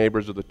beyond their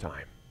neighbors of the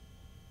time.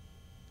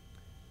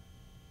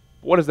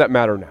 What does that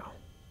matter now?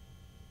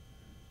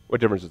 What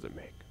difference does it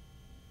make?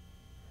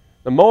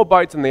 The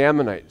Moabites and the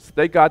Ammonites,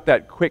 they got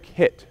that quick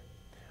hit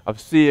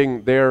of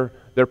seeing their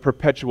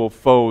perpetual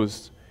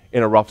foes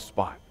in a rough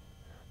spot.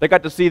 They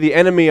got to see the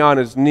enemy on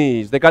his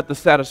knees. They got the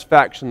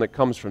satisfaction that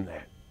comes from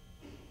that.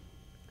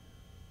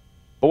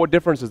 But what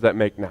difference does that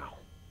make now?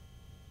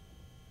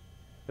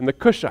 And the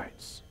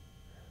Cushites,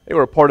 they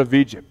were a part of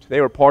Egypt.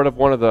 They were part of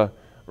one of the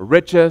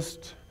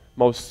richest,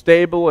 most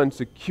stable and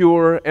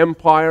secure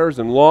empires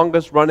and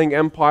longest running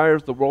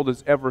empires the world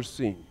has ever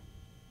seen.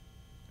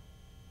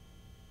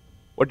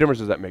 What difference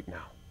does that make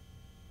now?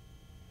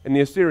 And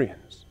the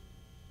Assyrians,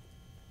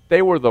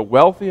 they were the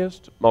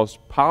wealthiest, most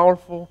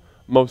powerful,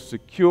 most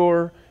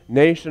secure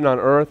nation on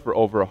earth for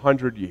over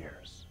 100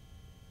 years.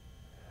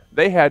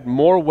 They had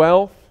more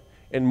wealth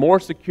and more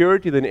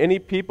security than any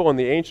people in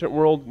the ancient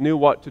world knew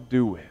what to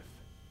do with.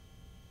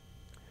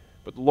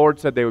 But the Lord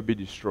said they would be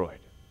destroyed.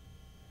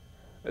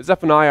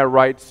 Zephaniah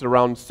writes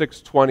around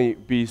 620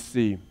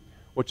 BC,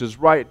 which is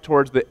right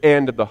towards the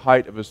end of the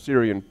height of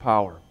Assyrian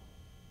power.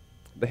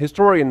 The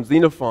historian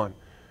Xenophon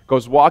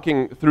goes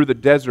walking through the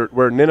desert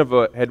where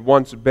Nineveh had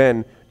once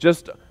been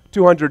just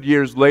 200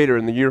 years later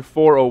in the year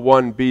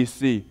 401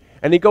 BC.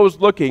 And he goes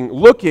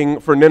looking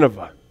for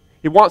Nineveh.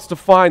 He wants to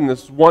find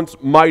this once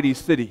mighty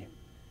city.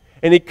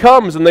 And he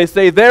comes and they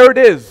say, there it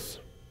is.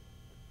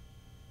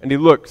 And he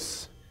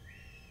looks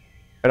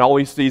and all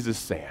he sees is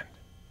sand.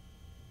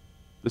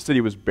 The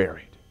city was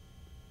buried.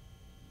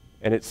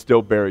 And it's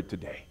still buried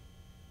today.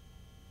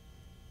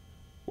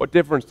 What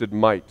difference did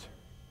might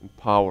and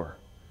power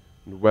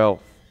and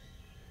wealth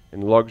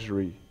and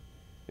luxury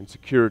and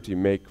security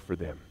make for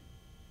them?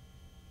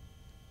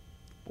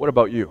 What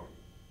about you?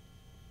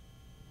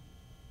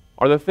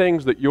 Are the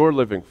things that you're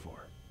living for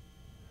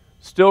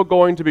still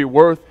going to be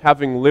worth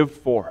having lived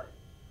for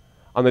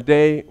on the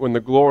day when the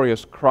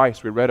glorious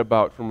Christ we read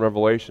about from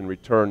Revelation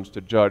returns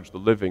to judge the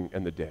living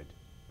and the dead?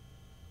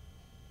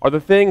 Are the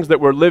things that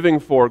we're living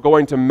for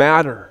going to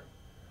matter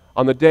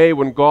on the day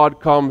when God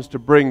comes to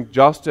bring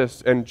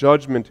justice and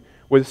judgment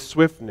with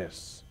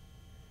swiftness?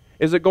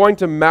 Is it going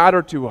to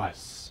matter to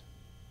us?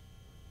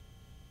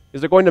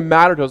 Is it going to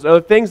matter to us? Are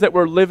the things that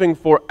we're living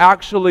for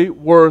actually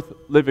worth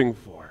living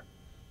for?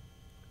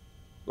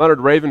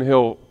 Leonard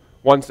Ravenhill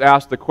once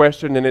asked the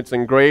question, and it's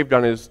engraved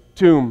on his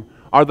tomb,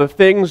 are the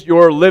things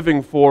you're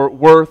living for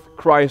worth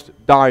Christ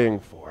dying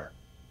for?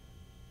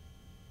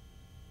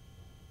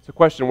 It's a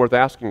question worth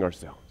asking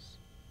ourselves.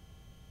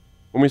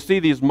 When we see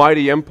these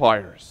mighty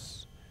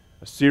empires,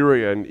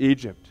 Assyria and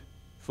Egypt,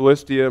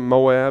 Philistia,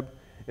 Moab,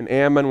 and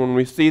Ammon, when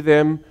we see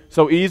them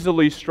so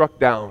easily struck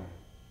down,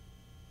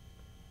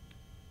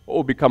 what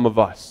will become of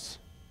us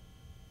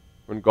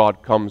when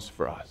God comes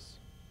for us?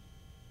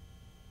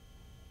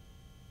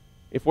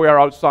 If we are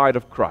outside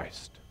of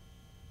Christ,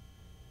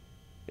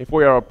 if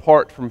we are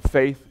apart from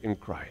faith in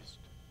Christ,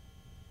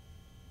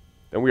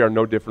 then we are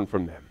no different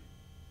from them.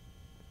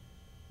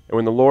 And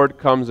when the Lord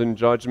comes in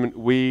judgment,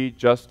 we,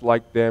 just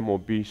like them, will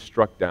be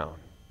struck down,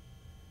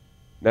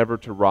 never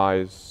to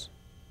rise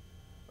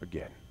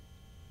again.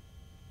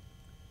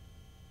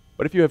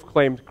 But if you have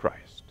claimed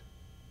Christ,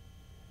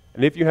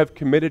 and if you have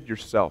committed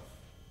yourself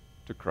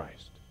to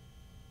Christ,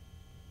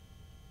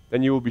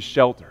 then you will be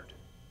sheltered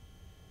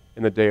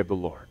in the day of the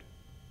Lord.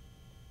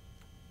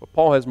 But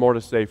Paul has more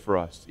to say for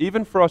us.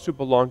 Even for us who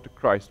belong to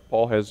Christ,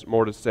 Paul has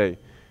more to say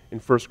in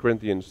 1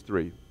 Corinthians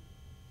 3.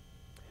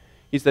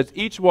 He says,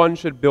 each one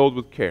should build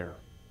with care,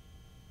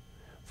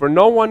 for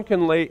no one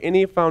can lay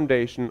any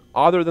foundation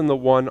other than the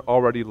one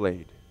already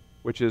laid,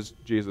 which is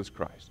Jesus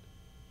Christ.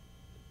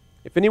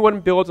 If anyone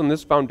builds on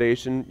this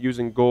foundation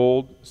using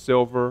gold,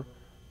 silver,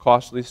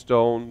 costly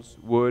stones,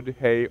 wood,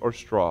 hay, or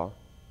straw,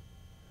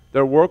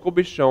 their work will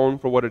be shown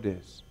for what it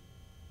is,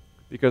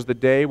 because the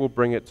day will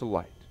bring it to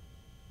light.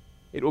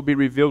 it will be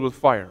revealed with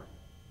fire,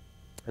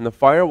 and the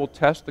fire will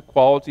test the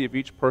quality of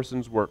each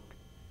person's work.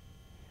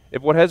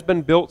 If what has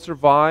been built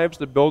survives,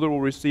 the builder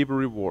will receive a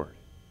reward.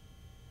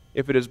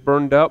 If it is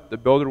burned up, the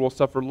builder will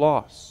suffer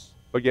loss,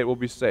 but yet will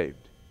be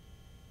saved,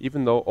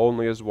 even though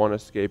only as one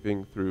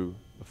escaping through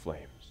the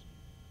flames.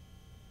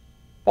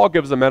 Paul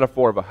gives a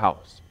metaphor of a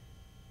house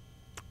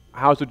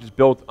which is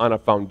built on a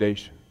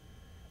foundation,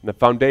 and the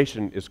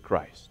foundation is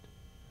Christ.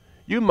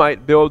 You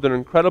might build an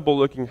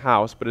incredible-looking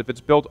house, but if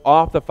it's built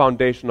off the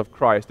foundation of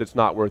Christ, it's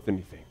not worth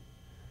anything.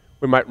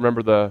 We might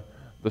remember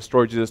the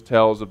story Jesus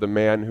tells of the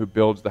man who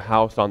builds the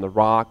house on the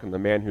rock and the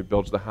man who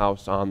builds the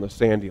house on the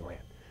sandy land.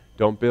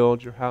 Don't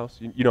build your house.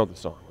 You know the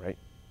song, right?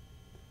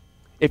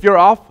 If you're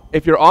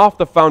off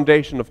the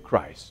foundation of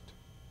Christ,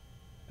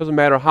 it doesn't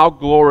matter how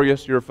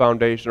glorious your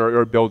foundation or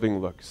your building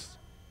looks,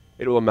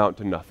 it will amount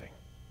to nothing.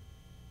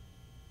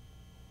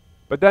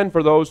 But then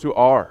for those who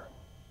are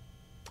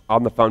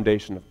on the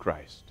foundation of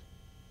Christ,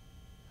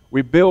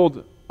 we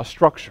build a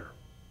structure,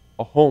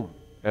 a home,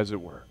 as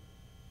it were.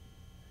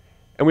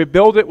 And we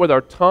build it with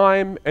our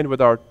time and with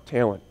our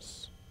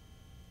talents.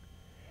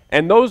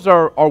 And those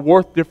are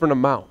worth different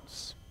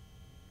amounts.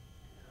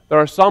 There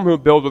are some who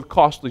build with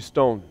costly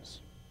stones,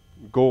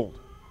 gold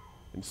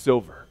and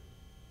silver,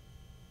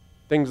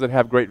 things that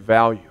have great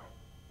value,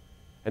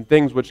 and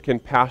things which can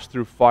pass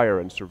through fire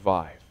and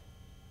survive.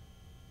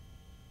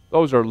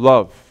 Those are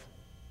love,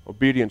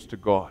 obedience to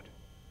God,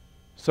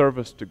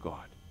 service to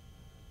God,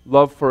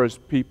 love for His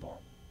people,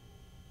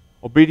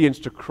 obedience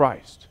to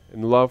Christ,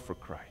 and love for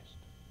Christ.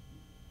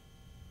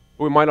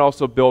 But we might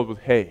also build with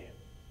hay,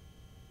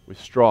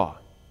 with straw,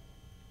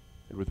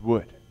 and with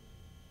wood.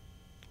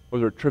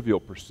 Those are trivial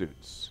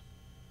pursuits,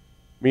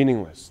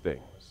 meaningless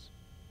things,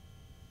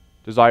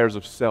 desires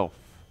of self.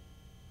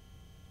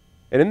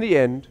 And in the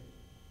end,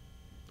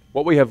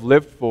 what we have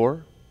lived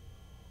for,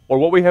 or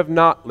what we have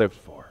not lived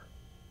for,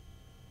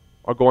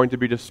 are going to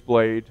be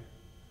displayed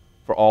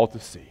for all to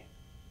see.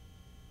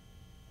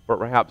 But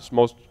perhaps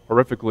most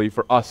horrifically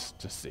for us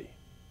to see.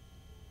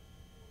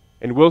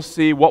 And we'll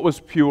see what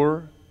was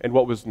pure and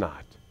what was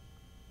not.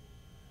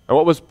 And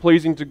what was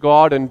pleasing to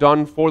God and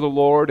done for the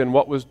Lord and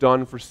what was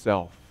done for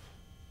self.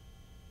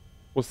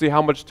 We'll see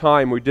how much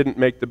time we didn't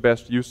make the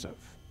best use of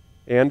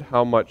and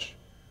how much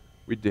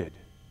we did.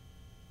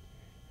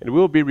 And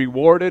we'll be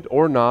rewarded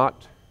or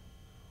not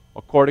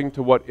according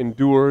to what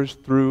endures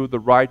through the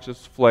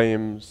righteous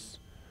flames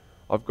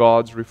of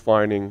God's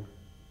refining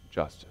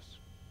justice.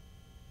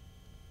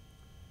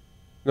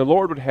 And the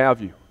Lord would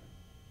have you,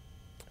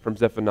 from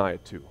Zephaniah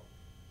 2,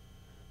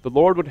 the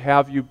Lord would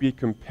have you be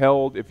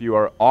compelled, if you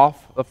are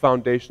off the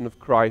foundation of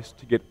Christ,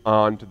 to get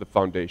on to the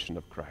foundation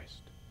of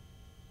Christ.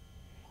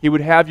 He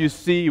would have you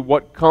see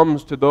what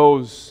comes to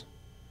those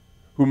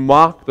who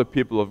mock the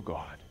people of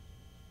God,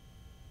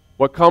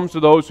 what comes to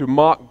those who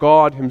mock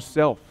God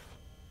Himself.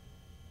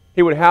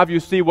 He would have you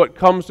see what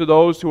comes to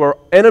those who are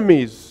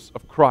enemies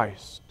of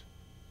Christ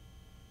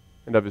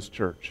and of His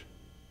church.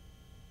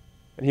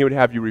 And He would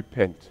have you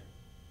repent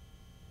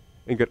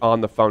and get on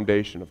the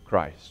foundation of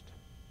Christ.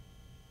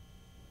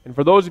 And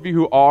for those of you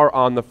who are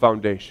on the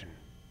foundation,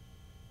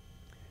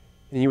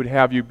 He would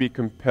have you be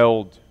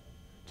compelled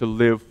to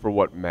live for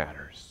what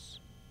matters,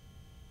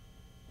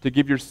 to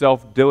give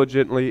yourself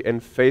diligently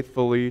and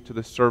faithfully to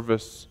the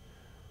service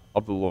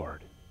of the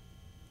Lord.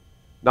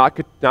 Not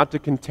to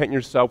content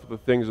yourself with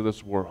the things of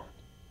this world.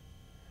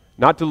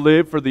 Not to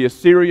live for the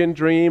Assyrian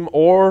dream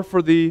or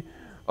for the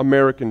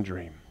American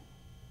dream.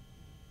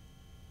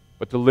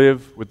 But to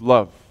live with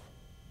love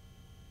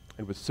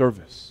and with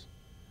service,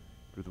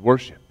 with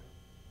worship,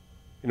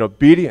 in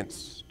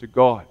obedience to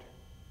God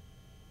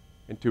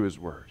and to His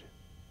Word.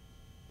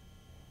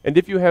 And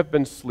if you have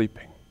been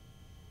sleeping,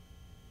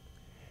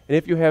 and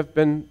if you have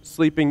been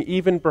sleeping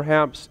even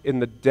perhaps in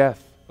the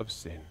death of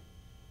sin,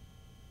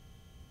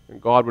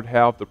 and God would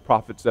have the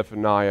prophet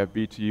Zephaniah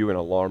be to you an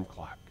alarm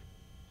clock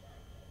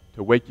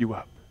to wake you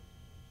up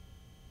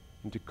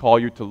and to call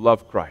you to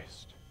love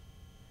Christ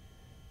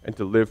and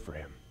to live for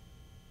Him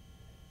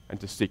and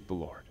to seek the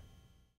Lord.